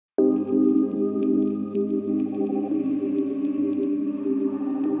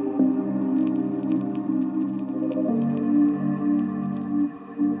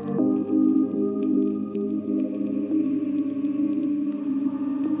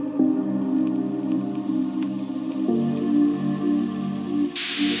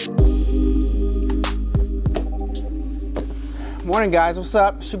Morning guys, what's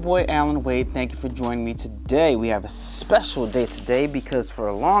up? It's your boy Allan Wade. Thank you for joining me today. We have a special day today because for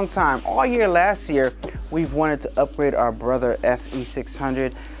a long time, all year last year, we've wanted to upgrade our Brother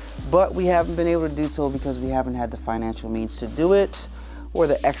SE600, but we haven't been able to do so because we haven't had the financial means to do it, or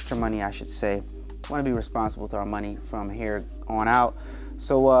the extra money, I should say. We want to be responsible with our money from here on out.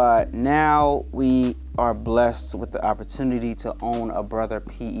 So now we are blessed with the opportunity to own a Brother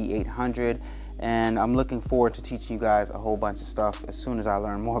PE800. And I'm looking forward to teaching you guys a whole bunch of stuff as soon as I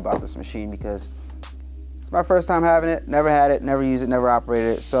learn more about this machine, because it's my first time having it, never had it, never used it, never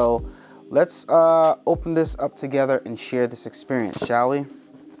operated it. So let's open this up together and share this experience, shall we?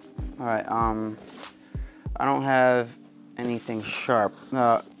 All right, I don't have anything sharp. Be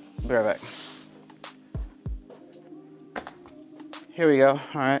right back. Here we go.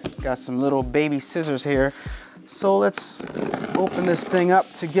 All right, got some little baby scissors here. So let's open this thing up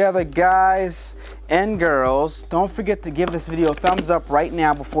together, guys and girls. Don't forget to give this video a thumbs up right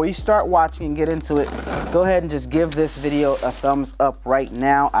now before you start watching and get into it. Go ahead and just give this video a thumbs up right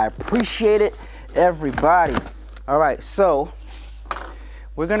now. I appreciate it, everybody. All right, so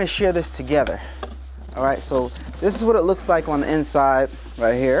we're gonna share this together. All right, so this is what it looks like on the inside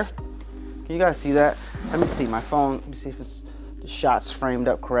right here. Can you guys see that? Let me see my phone. Let me see if the shot's framed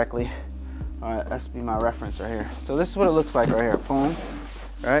up correctly. All right, that's be my reference right here. So this is what it looks like right here. Boom.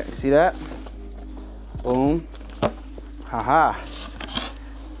 All right, you see that? Boom. Haha.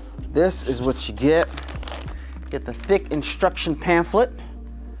 This is what you get. Get the thick instruction pamphlet.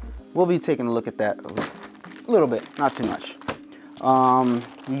 We'll be taking a look at that a little bit, not too much.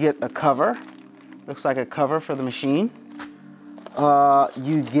 You get a cover. Looks like a cover for the machine.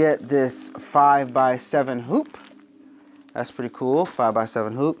 You get this 5x7 hoop. That's pretty cool,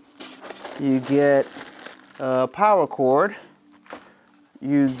 5x7 hoop. You get a power cord.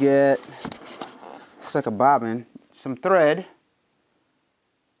 You get, looks like a bobbin, some thread.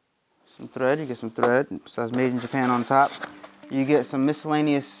 You get some thread. It says made in Japan on top. You get some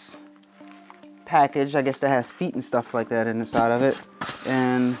miscellaneous package. I guess that has feet and stuff like that inside of it.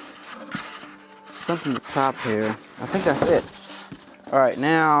 And something at the top here. I think that's it. All right,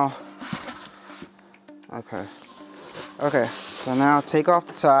 now, okay, so now take off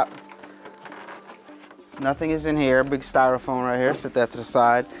the top. Nothing is in here, big styrofoam right here, set that to the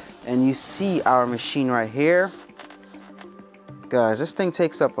side. And you see our machine right here. Guys, this thing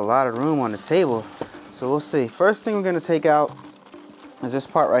takes up a lot of room on the table. So we'll see. First thing we're gonna take out is this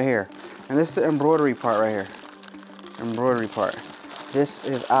part right here. And this is the embroidery part right here. Embroidery part. This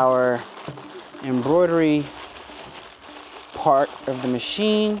is our embroidery part of the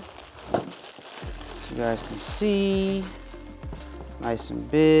machine. So you guys can see. Nice and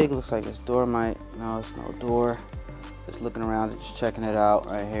big. Looks like this door might, no, it's no door. Just looking around, just checking it out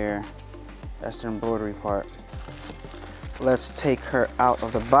right here. That's the embroidery part. Let's take her out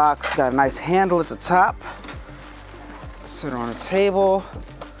of the box. Got a nice handle at the top. Sit her on a table.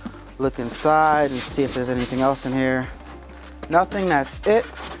 Look inside and see if there's anything else in here. Nothing, that's it.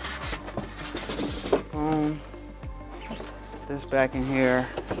 Boom. This back in here.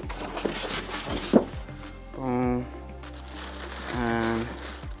 Boom. And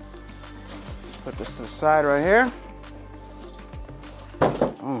put this to the side right here.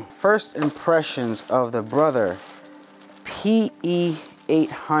 First impressions of the Brother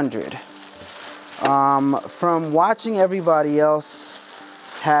PE800. From watching everybody else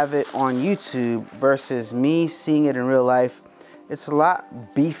have it on YouTube versus me seeing it in real life, it's a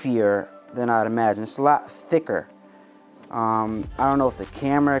lot beefier than I'd imagine. It's a lot thicker. I don't know if the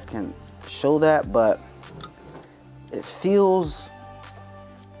camera can show that, but it feels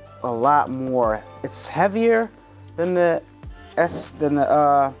a lot more. It's heavier than the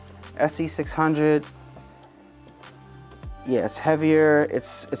SE600. Yeah, it's heavier.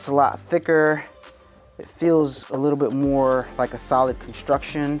 It's a lot thicker. It feels a little bit more like a solid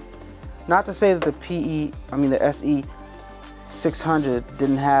construction. Not to say that the SE600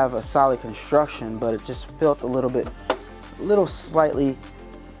 didn't have a solid construction, but it just felt slightly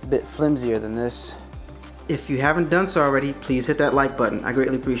bit flimsier than this. If you haven't done so already, please hit that like button. I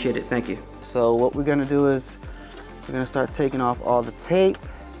greatly appreciate it. Thank you. So what we're gonna do is we're gonna start taking off all the tape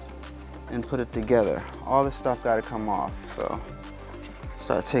and put it together. All this stuff gotta come off. So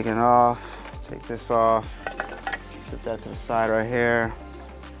start taking it off. Take this off. Put that to the side right here.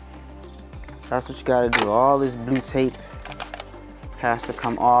 That's what you gotta do. All this blue tape has to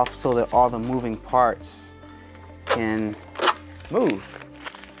come off so that all the moving parts can move.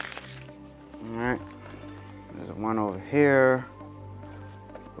 All right. There's one over here.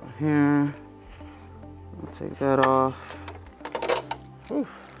 Here. I'll take that off. Whew.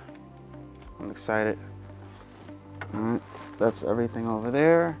 I'm excited. All right. that's everything over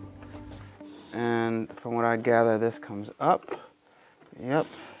there. And from what I gather, this comes up. Yep.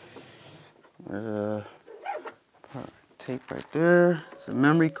 There's a tape right there. It's a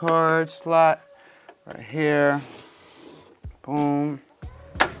memory card slot right here. Boom.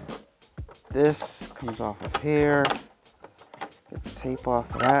 This comes off of here. Get the tape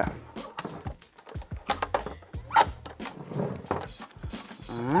off of that.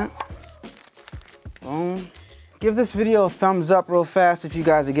 Alright. Boom. Give this video a thumbs up real fast if you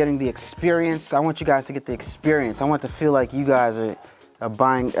guys are getting the experience. I want you guys to get the experience. I want to feel like you guys are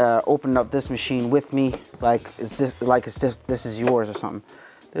opening up this machine with me, like this is yours or something.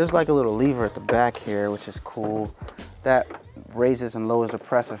 There's like a little lever at the back here, which is cool. That raises and lowers the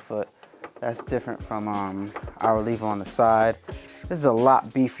presser foot. That's different from our lever on the side. This is a lot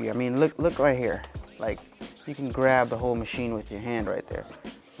beefier. I mean, look right here. Like, you can grab the whole machine with your hand right there.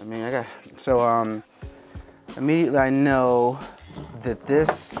 I mean, immediately I know that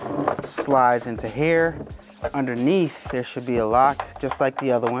this slides into here. Underneath, there should be a lock, just like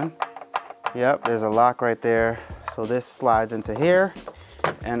the other one. Yep, there's a lock right there. So this slides into here,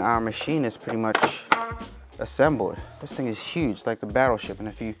 and our machine is pretty much assembled. This thing is huge, like the battleship. And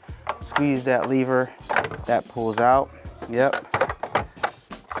if you squeeze that lever, that pulls out. Yep,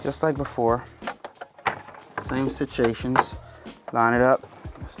 just like before. Same situations. Line it up,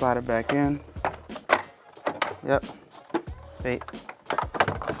 slide it back in. Yep. Wait,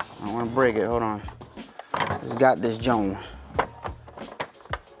 I don't want to break it. Hold on. Just got this Joan.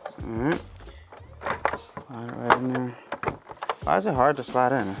 Alright. Slide it right in there. Why is it hard to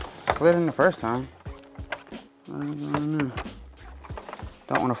slide in? I slid in the first time. Don't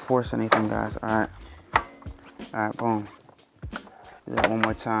want to force anything, guys. Alright. Alright, boom. Do that one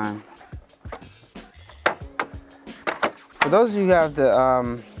more time. For those of you who have the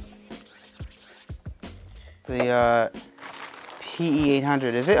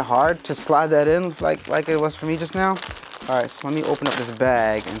PE800, is it hard to slide that in like it was for me just now? All right, so let me open up this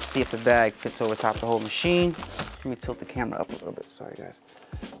bag and see if the bag fits over top the whole machine. Let me tilt the camera up a little bit. Sorry, guys.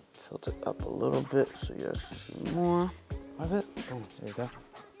 Tilt it up a little bit so you guys can see more of it. Boom, there you go.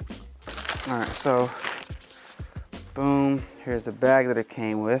 All right, so boom, here's the bag that it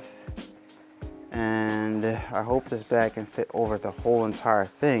came with. And I hope this bag can fit over the whole entire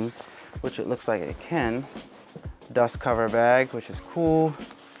thing, which it looks like it can. Dust cover bag, which is cool. It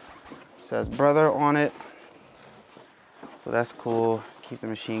says Brother on it. So that's cool. Keep the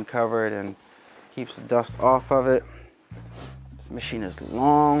machine covered and keeps the dust off of it. This machine is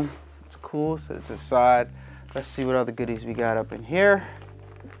long. It's cool. Set it to the side. Let's see what other goodies we got up in here.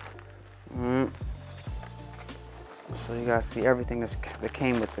 So you guys see everything that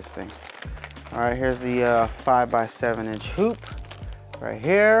came with this thing. All right, here's the 5x7 inch hoop right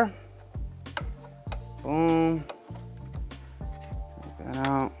here. Boom. Take that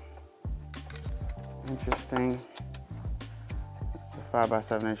out. Interesting. It's a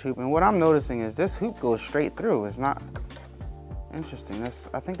 5x7 inch hoop. And what I'm noticing is this hoop goes straight through. It's not interesting. I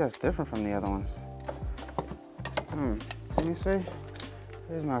think that's different from the other ones. Let me see.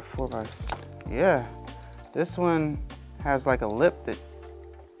 Here's my 4x. Yeah. This one has like a lip that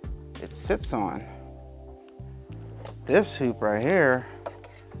it sits on. This hoop right here,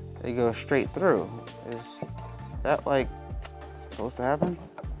 they go straight through. Is that like supposed to happen?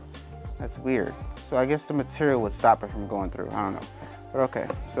 That's weird. So I guess the material would stop it from going through. I don't know. But okay,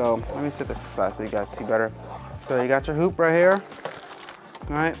 so let me set this aside so you guys see better. So you got your hoop right here.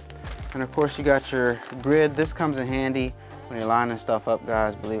 All right. And of course you got your grid. This comes in handy when you're lining stuff up,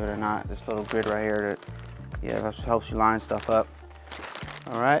 guys, believe it or not. This little grid right here that helps you line stuff up.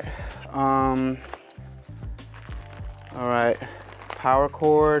 All right. All right. Power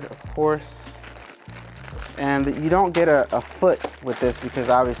cord, of course. And you don't get a foot with this because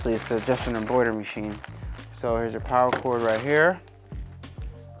obviously it's just an embroidery machine. So here's your power cord right here.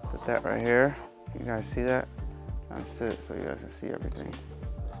 Put that right here. You guys see that? That's it, so you guys can see everything.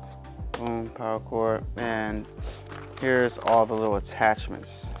 Boom, power cord. And here's all the little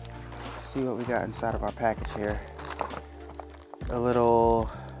attachments. Let's see what we got inside of our package here. A little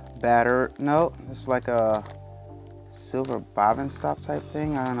no, it's like a silver bobbin stop type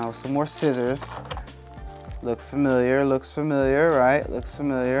thing. I don't know, some more scissors. Looks familiar, right? Looks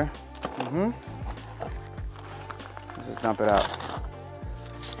familiar. Let's just dump it out.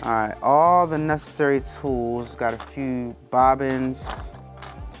 All right, all the necessary tools. Got a few bobbins.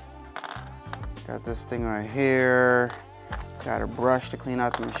 Got this thing right here. Got a brush to clean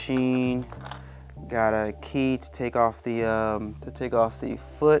out the machine. Got a key to take off the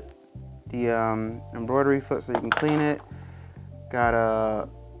foot, the embroidery foot, so you can clean it. Got a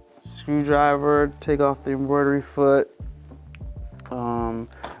screwdriver to take off the embroidery foot.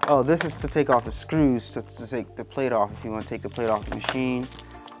 Oh, this is to take off the screws, to take the plate off if you want to take the plate off the machine.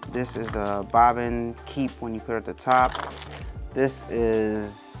 This is a bobbin keep when you put it at the top. This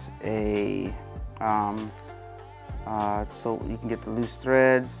is a, so you can get the loose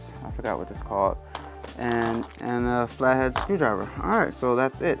threads. I forgot what this is called. And a flathead screwdriver. All right, so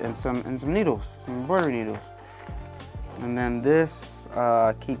that's it. And some needles, some embroidery needles. And then this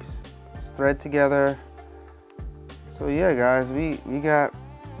keeps thread together. So yeah, guys, we got,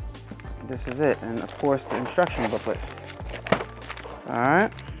 this is it. And of course the instruction booklet. All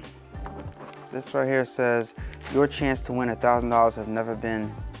right. This right here says, your chance to win $1,000 has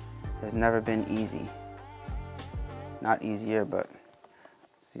never been easy. Not easier, but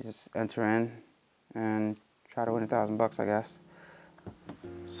so you just enter in and try to win $1,000 I guess.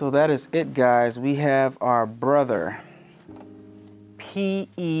 So that is it, guys. We have our Brother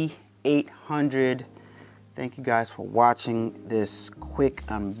PE800. Thank you guys for watching this quick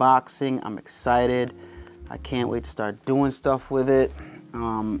unboxing. I'm excited. I can't wait to start doing stuff with it.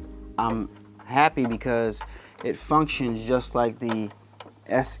 I'm happy because it functions just like the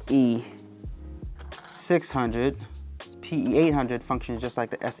SE600. PE800 functions just like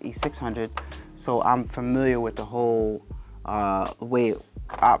the SE600. So I'm familiar with the whole way it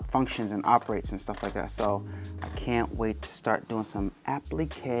functions and operates and stuff like that. So I can't wait to start doing some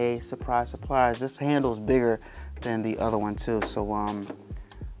applique, surprise. This handle's bigger than the other one too. So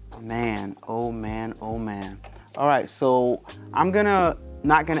man, oh man. All right, so I'm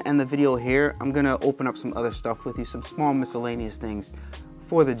not gonna end the video here. I'm gonna open up some other stuff with you, some small miscellaneous things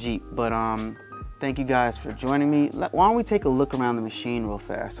for the Jeep. But thank you guys for joining me. Why don't we take a look around the machine real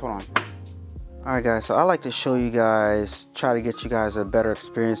fast? Hold on. All right, guys, so I like to show you guys, try to get you guys a better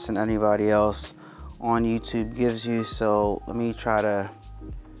experience than anybody else on YouTube gives you. So let me try to,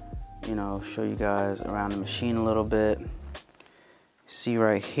 you know, show you guys around the machine a little bit. See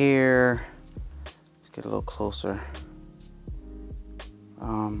right here, let's get a little closer.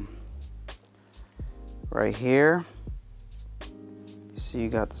 Right here, see you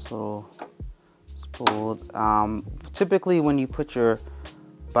got this little spool. Typically when you put your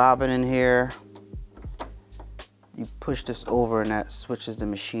bobbin in here, you push this over and that switches the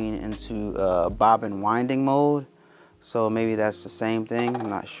machine into bobbin winding mode. So maybe that's the same thing, I'm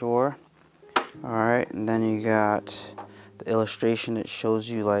not sure. All right, and then you got the illustration that shows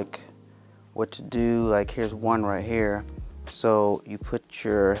you like what to do. Like here's one right here. So you put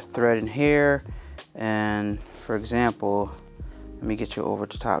your thread in here, and for example, let me get you over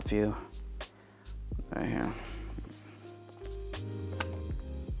to top view right here.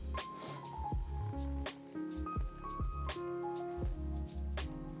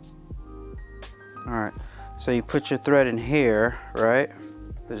 All right, so you put your thread in here, right?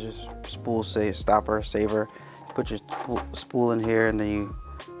 There's your spool stopper, saver. Put your spool in here, and then you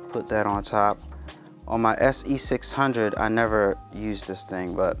put that on top. On my SE600, I never used this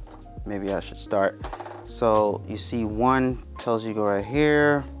thing, but maybe I should start. So you see one tells you go right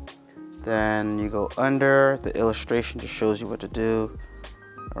here, then you go under. The illustration just shows you what to do.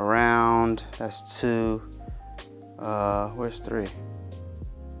 Around, that's 2. Where's 3?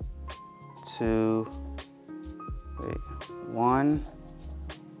 2, wait, 1,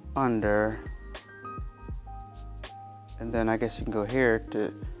 under, and then I guess you can go here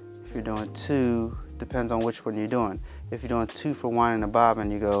to, if you're doing 2, depends on which one you're doing. If you're doing 2 for winding the bobbin,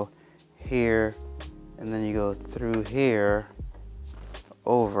 you go here, and then you go through here,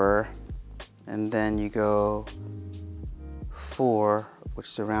 over, and then you go 4, which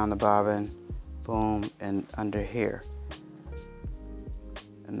is around the bobbin, boom, and under here.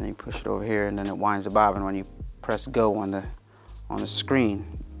 And then you push it over here, and then it winds the bobbin when you press go on the screen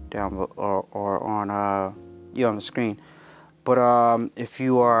down or on on the screen. But if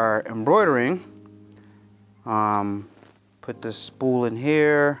you are embroidering, put the spool in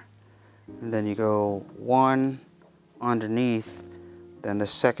here, and then you go 1 underneath, then the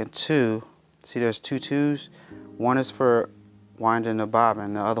second 2. See, there's 2 2s. One is for winding the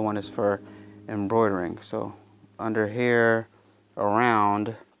bobbin, the other one is for embroidering. So under here,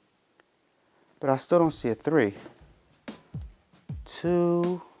 around, but I still don't see a 3.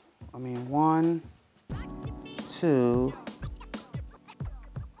 1, 2.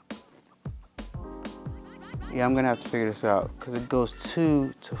 Yeah, I'm gonna have to figure this out because it goes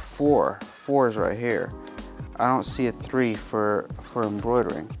 2 to 4. 4 is right here. I don't see a 3 for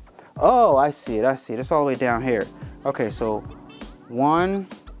embroidering. Oh, I see it. It's all the way down here. Okay, so 1,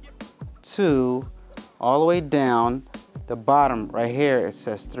 2, all the way down. The bottom right here, it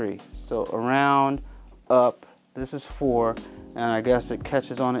says 3. So around, up, this is 4, and I guess it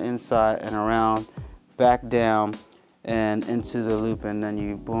catches on the inside, and around, back down, and into the loop, and then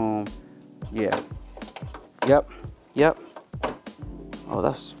you boom. Yeah. Yep. Oh,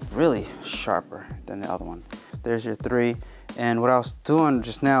 that's really sharper than the other one. There's your 3. And what I was doing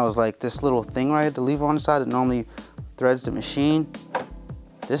just now is like this little thing right, the lever on the side that normally threads the machine.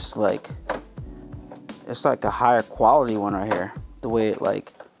 This like, it's like a higher quality one right here. The way it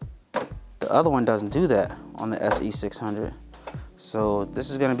like, the other one doesn't do that on the SE600. So this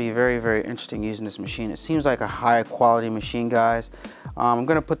is gonna be very, very interesting using this machine. It seems like a higher quality machine, guys. I'm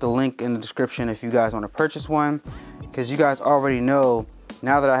gonna put the link in the description if you guys wanna purchase one, because you guys already know,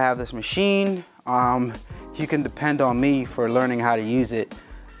 now that I have this machine, you can depend on me for learning how to use it,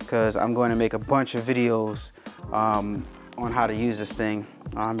 because I'm going to make a bunch of videos on how to use this thing.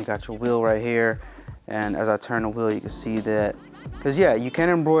 You got your wheel right here, and as I turn the wheel, you can see that, because yeah, you can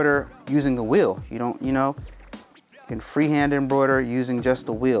embroider using the wheel. You don't, you know, you can freehand embroider using just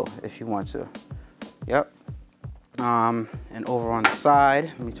the wheel if you want to. Yep. And over on the side,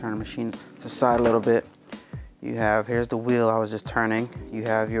 let me turn the machine to the side a little bit. You have, here's the wheel I was just turning. You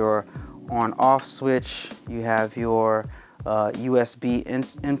have your on-off switch. You have your USB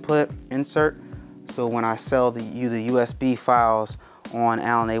input insert. So when I sell you the USB files on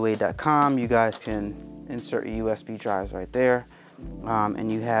allanawade.com, you guys can insert your USB drives right there.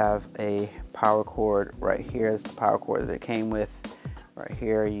 And you have a power cord right here. This is the power cord that it came with right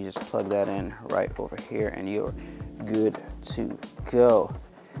here. You just plug that in right over here and you're good to go.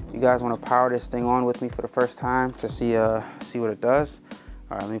 You guys want to power this thing on with me for the first time to see what it does?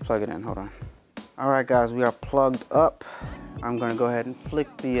 All right, let me plug it in, hold on. All right guys, we are plugged up. I'm gonna go ahead and flick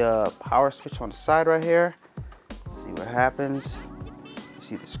the power switch on the side right here. See what happens. You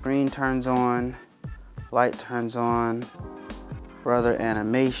see the screen turns on, light turns on, brother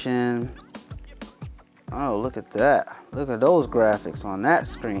animation. Oh, look at that. Look at those graphics on that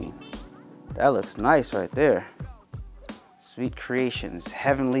screen. That looks nice right there. Sweet creations,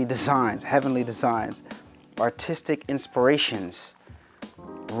 heavenly designs, artistic inspirations.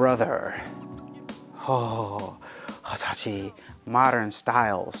 Brother. Oh, Hitachi. Modern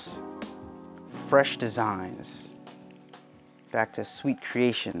styles. Fresh designs. Back to sweet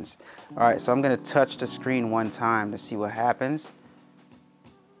creations. All right, so I'm gonna touch the screen one time to see what happens.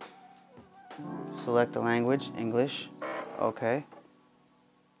 Select the language, English. Okay.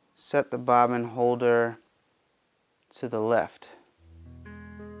 Set the bobbin holder to the left.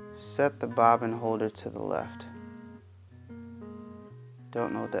 Set the bobbin holder to the left.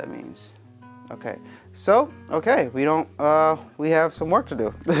 Don't know what that means. Okay, so, okay, we have some work to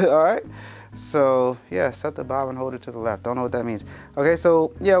do. All right, so yeah, set the bobbin holder to the left. Don't know what that means. Okay,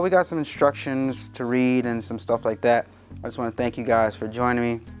 so yeah, we got some instructions to read and some stuff like that. I just want to thank you guys for joining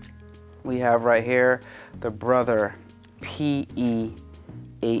me. We have right here the Brother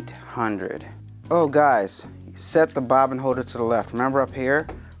PE800. Oh guys, set the bobbin holder to the left. Remember up here,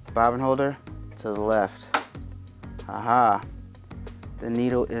 bobbin holder to the left. Aha. The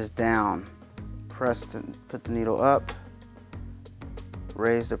needle is down. Put the needle up.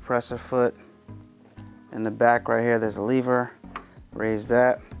 Raise the presser foot. In the back right here, there's a lever. Raise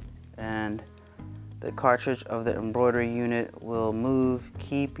that. And the cartridge of the embroidery unit will move.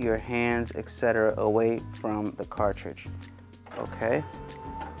 Keep your hands, etc., away from the cartridge. Okay.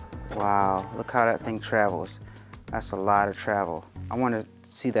 Wow, look how that thing travels. That's a lot of travel. I want to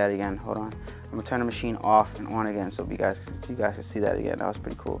see that again. Hold on. I'm gonna turn the machine off and on again so you guys can see that again. That was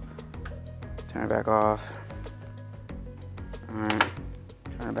pretty cool. Turn it back off. All right,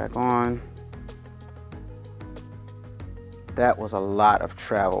 turn it back on. That was a lot of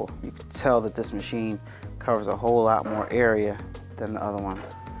travel. You can tell that this machine covers a whole lot more area than the other one.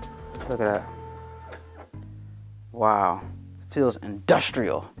 Look at that. Wow, it feels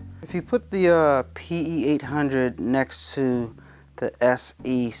industrial. If you put the PE800 next to the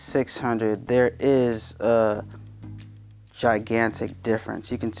SE600, there is a gigantic difference.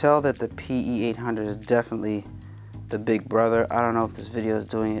 You can tell that the PE800 is definitely the big brother. I don't know if this video is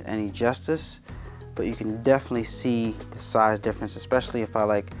doing it any justice, but you can definitely see the size difference, especially if I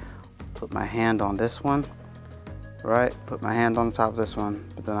like put my hand on this one, right? Put my hand on top of this one,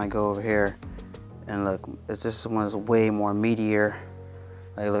 but then I go over here and look, this one is way more meatier.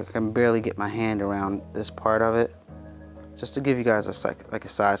 Like look, I can barely get my hand around this part of it. Just to give you guys a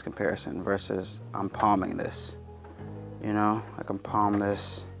size comparison versus I'm palming this. You know, I can palm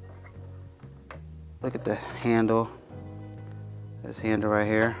this. Look at the handle. This handle right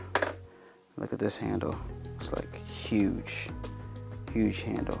here. Look at this handle. It's like huge, huge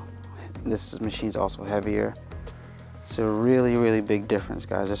handle. This machine's also heavier. It's a really, really big difference,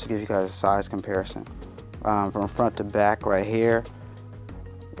 guys, just to give you guys a size comparison. From front to back right here,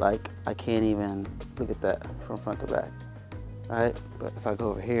 like I can't even look at that from front to back. All right, but if I go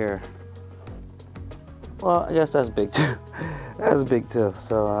over here, well, I guess that's big too. That's big too.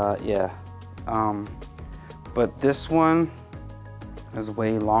 So yeah, but this one is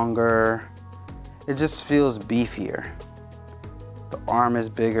way longer. It just feels beefier. The arm is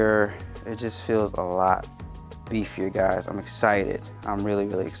bigger. It just feels a lot beefier, guys. I'm excited. I'm really,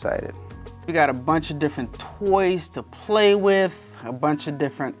 really excited. We got a bunch of different toys to play with, a bunch of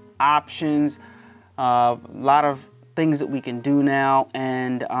different options, a lot of things that we can do now,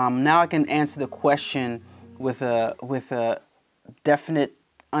 and now I can answer the question with a definite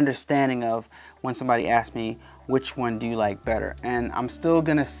understanding of when somebody asks me which one do you like better. And I'm still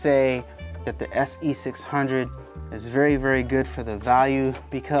gonna say that the SE600 is very, very good for the value,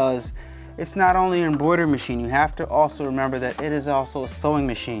 because it's not only an embroidery machine. You have to also remember that it is also a sewing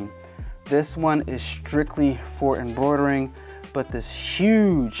machine. This one is strictly for embroidering, but this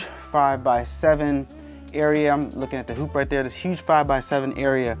huge 5x7 area, I'm looking at the hoop right there, this huge 5x7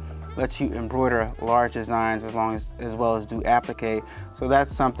 area lets you embroider large designs as well as do applique. So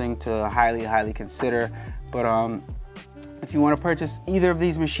that's something to highly consider. But if you want to purchase either of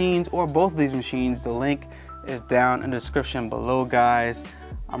these machines or both of these machines, the link is down in the description below, guys.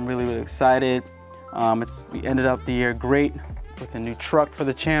 I'm really, really excited. We ended up the year great with a new truck for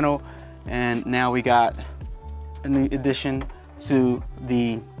the channel, and now we got a new addition to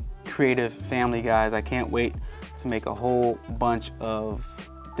the creative family, guys. I can't wait to make a whole bunch of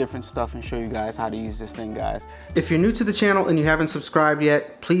different stuff and show you guys how to use this thing, guys. If you're new to the channel and you haven't subscribed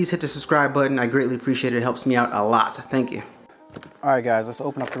yet, please hit the subscribe button. I greatly appreciate it. It helps me out a lot. Thank you. All right, guys, let's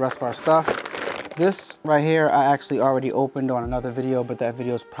open up the rest of our stuff. This right here, I actually already opened on another video, but that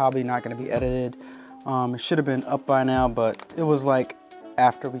video is probably not going to be edited. It should have been up by now, but it was like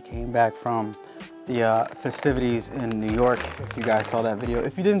after we came back from the festivities in New York. If you guys saw that video,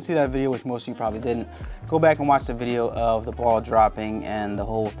 if you didn't see that video, which most of you probably didn't, go back and watch the video of the ball dropping and the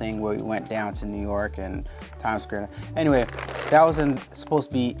whole thing where we went down to New York and Times Square. Anyway, that was supposed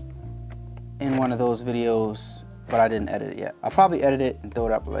to be in one of those videos, but I didn't edit it yet. I'll probably edit it and throw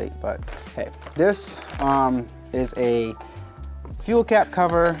it up late, but hey. This is a fuel cap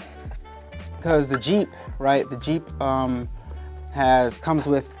cover, because the Jeep, right? The Jeep comes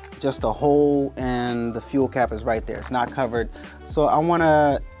with just a hole, and the fuel cap is right there. It's not covered. So I want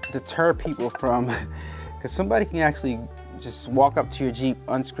to deter people from, because somebody can actually just walk up to your Jeep,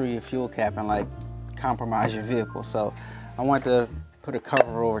 unscrew your fuel cap, and like compromise your vehicle. So I want to put a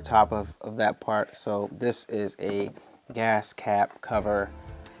cover over top of that part. So this is a gas cap cover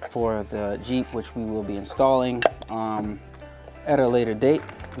for the Jeep, which we will be installing at a later date.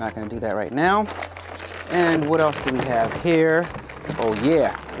 I'm not going to do that right now. And what else do we have here? Oh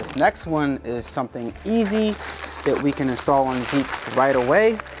yeah, this next one is something easy that we can install on the Jeep right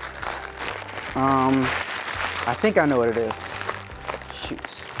away. I think I know what it is. Shoot.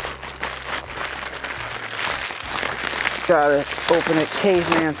 Gotta open it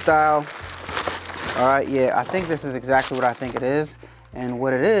caveman style. All right, yeah, I think this is exactly what I think it is. And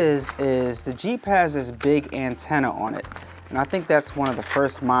what it is the Jeep has this big antenna on it. And I think that's one of the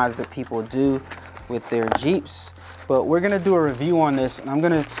first mods that people do with their Jeeps. But we're gonna do a review on this, and I'm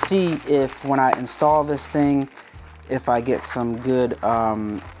gonna see if when I install this thing, if I get some good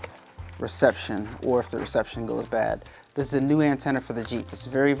reception, or if the reception goes bad. This is a new antenna for the Jeep. It's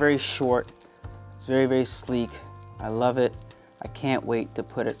very, very short. It's very, very sleek. I love it. I can't wait to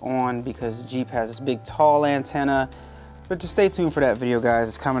put it on, because the Jeep has this big tall antenna. But just stay tuned for that video, guys.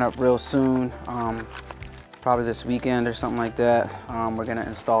 It's coming up real soon. Probably this weekend or something like that. We're gonna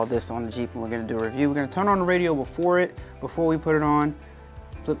install this on the Jeep, and we're gonna do a review. We're gonna turn on the radio before we put it on,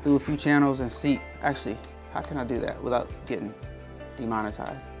 flip through a few channels and see. Actually, how can I do that without getting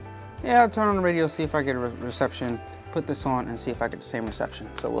demonetized? Yeah, I'll turn on the radio, see if I get a reception, put this on and see if I get the same reception.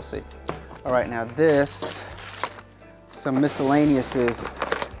 So we'll see. All right, now this, some miscellaneouses,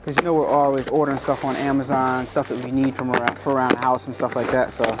 because you know we're always ordering stuff on Amazon, stuff that we need for around the house and stuff like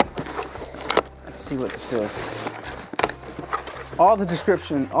that. So let's see what this is. All the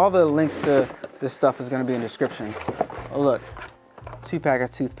description, all the links to this stuff is going to be in the description. Oh look, 2-pack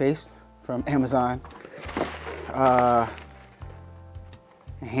of toothpaste from Amazon.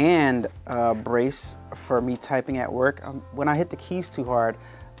 Hand brace for me typing at work. When I hit the keys too hard,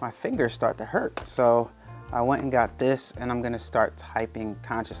 my fingers start to hurt. So I went and got this, and I'm going to start typing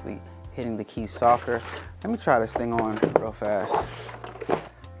consciously, hitting the keys softer. Let me try this thing on real fast.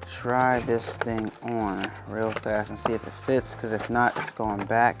 Try this thing on real fast and see if it fits, because if not, it's going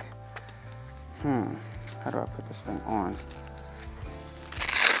back. How do I put this thing on?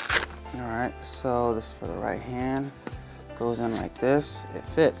 All right, so this is for the right hand. goes in like this. It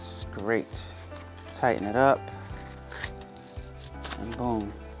fits great. Tighten it up, and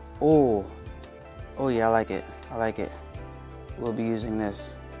boom. Oh, oh yeah, I like it. I like it. We'll be using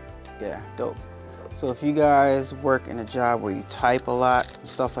this. Yeah, dope. So if you guys work in a job where you type a lot and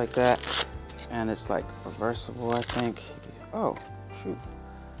stuff like that, and it's like reversible, I think. Oh, shoot.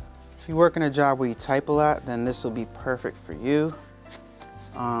 If you work in a job where you type a lot, then this will be perfect for you.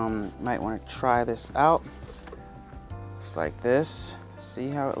 Might want to try this out. Just like this. See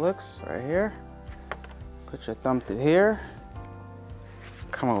how it looks right here? Put your thumb through here.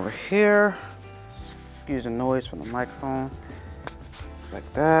 Come over here. Use the noise from the microphone.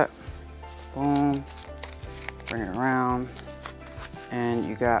 Like that. Boom. Bring it around. And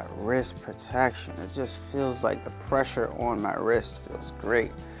you got wrist protection. It just feels like the pressure on my wrist feels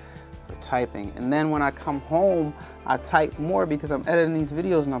great for typing. And then when I come home, I type more because I'm editing these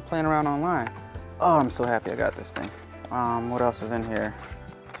videos and I'm playing around online. Oh, I'm so happy I got this thing. What else is in here?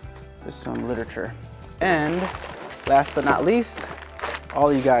 Just some literature. And last but not least, all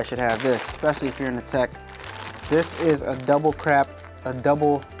of you guys should have this, especially if you're in the tech. This is a double pack of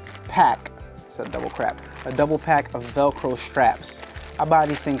Velcro straps. I buy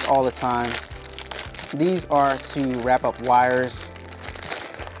these things all the time. These are to wrap up wires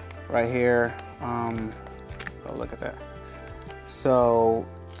right here. Oh, look at that. So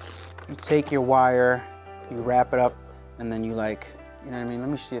you take your wire, you wrap it up, and then you like, you know what I mean? Let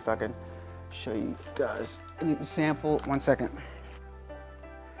me see if I can show you guys. I need the sample, 1 second.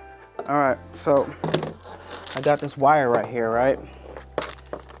 All right, so I got this wire right here, right?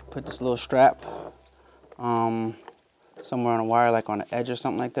 Put this little strap somewhere on a wire, like on the edge or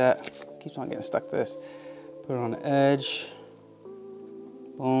something like that. Keeps on getting stuck to this. Put it on the edge.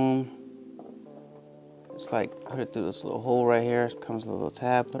 Boom. It's like, put it through this little hole right here. It comes with a little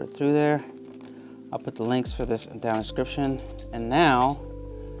tab, put it through there. I'll put the links for this down in the description. And now,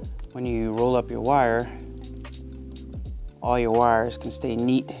 when you roll up your wire, all your wires can stay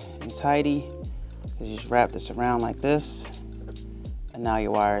neat and tidy. You just wrap this around like this, and now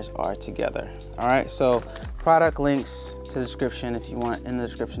your wires are together. All right, so product links to the description if you want, in the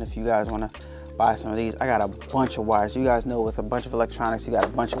description if you guys want to buy some of these. I got a bunch of wires. You guys know with a bunch of electronics, you got a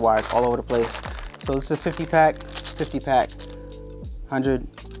bunch of wires all over the place. So this is a 50 pack, 100.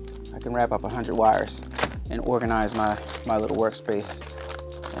 I can wrap up 100 wires and organize my little workspace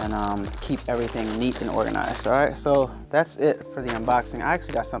and keep everything neat and organized. All right, so that's it for the unboxing. I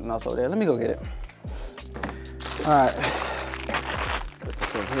actually got something else over there. Let me go get it. All right, put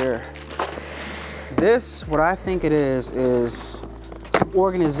this over here. This, what I think it is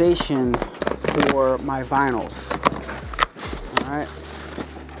organization for my vinyls. All right,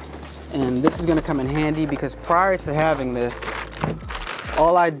 and this is gonna come in handy because prior to having this,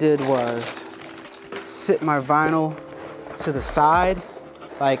 all I did was sit my vinyl to the side,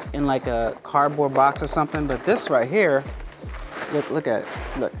 like in like a cardboard box or something. But this right here, look at it.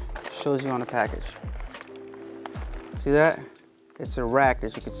 Look, shows you on the package. See that? It's a rack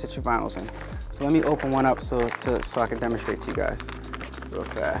that you can sit your vinyls in. So let me open one up so I can demonstrate to you guys real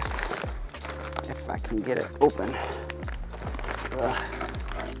fast. If I can get it open.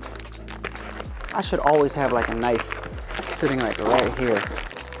 I should always have like a knife sitting like right here.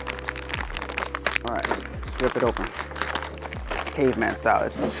 All right, let's rip it open. Caveman style.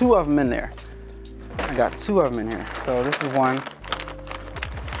 It's 2 of them in there. I got 2 of them in here. So this is one.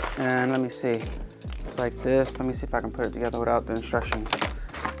 And let me see. It's like this. Let me see if I can put it together without the instructions.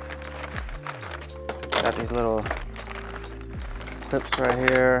 Got these little clips right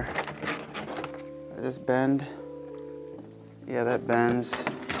here. Does this bend? Yeah, that bends.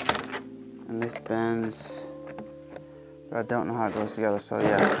 And this bends. But I don't know how it goes together. So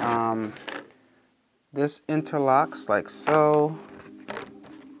yeah. This interlocks like so.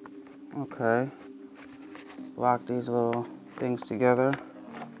 Okay. Lock these little things together.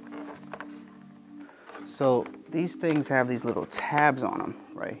 So these things have these little tabs on them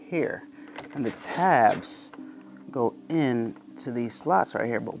right here. And the tabs go in to these slots right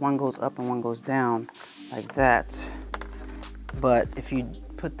here, but one goes up and one goes down like that. But if you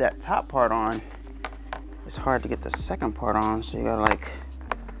put that top part on, it's hard to get the second part on. So you gotta like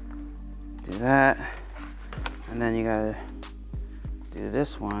do that. And then you gotta do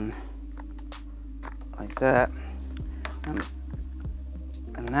this one like that. And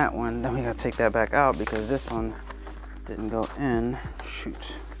that one, then we gotta take that back out because this one didn't go in.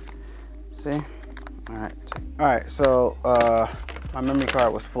 Shoot. See? All right, so my memory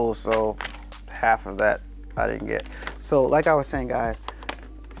card was full, so half of that I didn't get. So like I was saying, guys,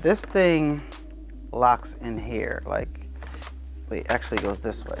 this thing locks in here. Like, wait, actually goes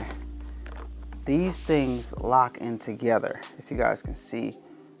this way. these things lock in together. If you guys can see,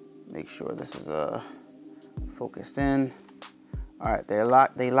 make sure this is focused in. All right,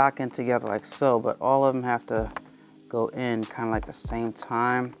 they lock in together like so, but all of them have to go in kind of like the same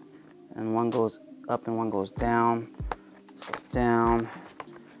time, and one goes up and one goes down. Down,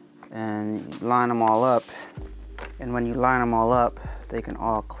 and you line them all up, and when you line them all up, they can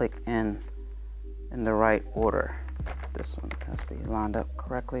all click in the right order. This one has to be lined up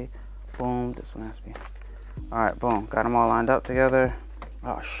correctly. Boom. This one has to be. All right, boom. Got them all lined up together.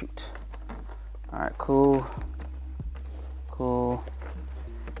 Oh shoot. All right, cool.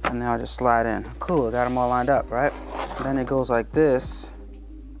 And now I just slide in. Cool. Got them all lined up, right? And then it goes like this,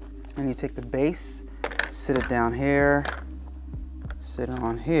 and you take the base, sit it down here. Sit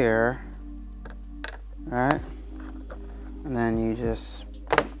on here, all right, and then you just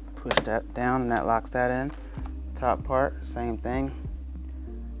push that down and that locks that in. Top part, same thing.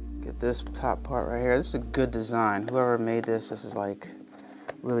 Get this top part right here. This is a good design. Whoever made this is like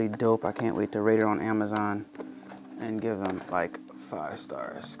really dope. I can't wait to rate it on Amazon and give them like 5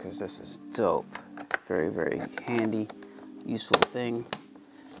 stars because this is dope. Very, very handy, useful thing.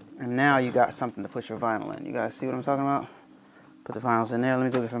 And now you got something to put your vinyl in. You guys see what I'm talking about? Put the vinyls in there. Let me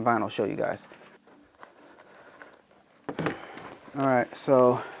go get some vinyl, show you guys. All right,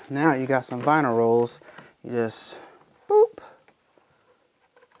 so now you got some vinyl rolls. You just boop,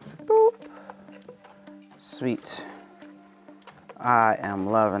 boop. Sweet. I am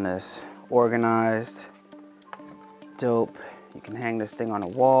loving this. Organized, dope. You can hang this thing on a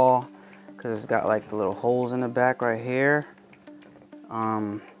wall because it's got like the little holes in the back right here.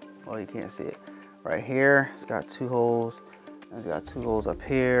 Well, you can't see it. Right here, it's got 2 holes. It's got 2 holes up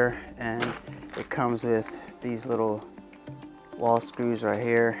here, and it comes with these little wall screws right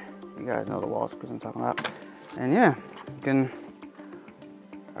here. You guys know the wall screws I'm talking about. And yeah, you can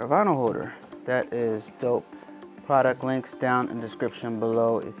a vinyl holder. That is dope. Product links down in the description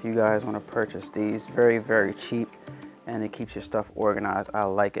below if you guys want to purchase these. Very, very cheap, and it keeps your stuff organized. I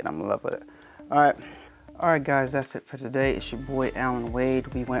like it. I'm in love with it. All right, guys, that's it for today. It's your boy Allan Wade.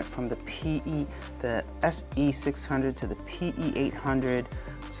 We went from the SE600 to the PE800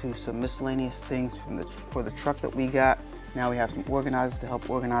 to some miscellaneous things for the truck that we got. Now we have some organizers to help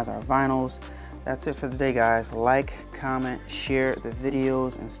organize our vinyls. That's it for today, guys. Like, comment, share the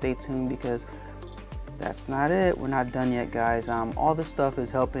videos, and stay tuned because that's not it. We're not done yet, guys. All this stuff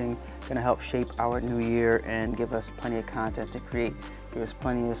is gonna help shape our new year and give us plenty of content to create. Give us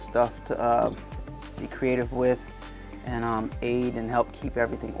plenty of stuff to be creative with and aid and help keep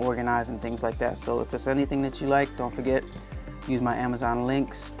everything organized and things like that. So if there's anything that you like, don't forget, use my Amazon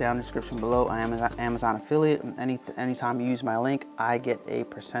links down in the description below. I am an Amazon affiliate, and anytime you use my link, I get a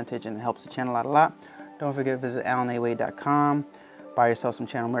percentage and it helps the channel out a lot. Don't forget to visit allanawade.com, buy yourself some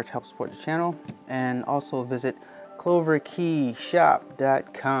channel merch, help support the channel, and also visit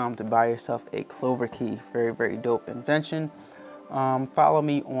cloverkeyshop.com to buy yourself a clover key. Very, very dope invention. Follow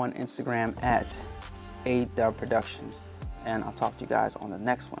me on Instagram at A-Dubb.productions, and I'll talk to you guys on the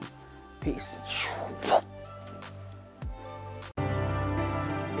next one. Peace.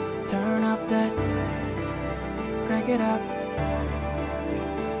 Turn up that, crank it up.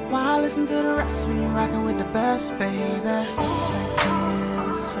 Why listen to the rest when you're rocking with the best, baby?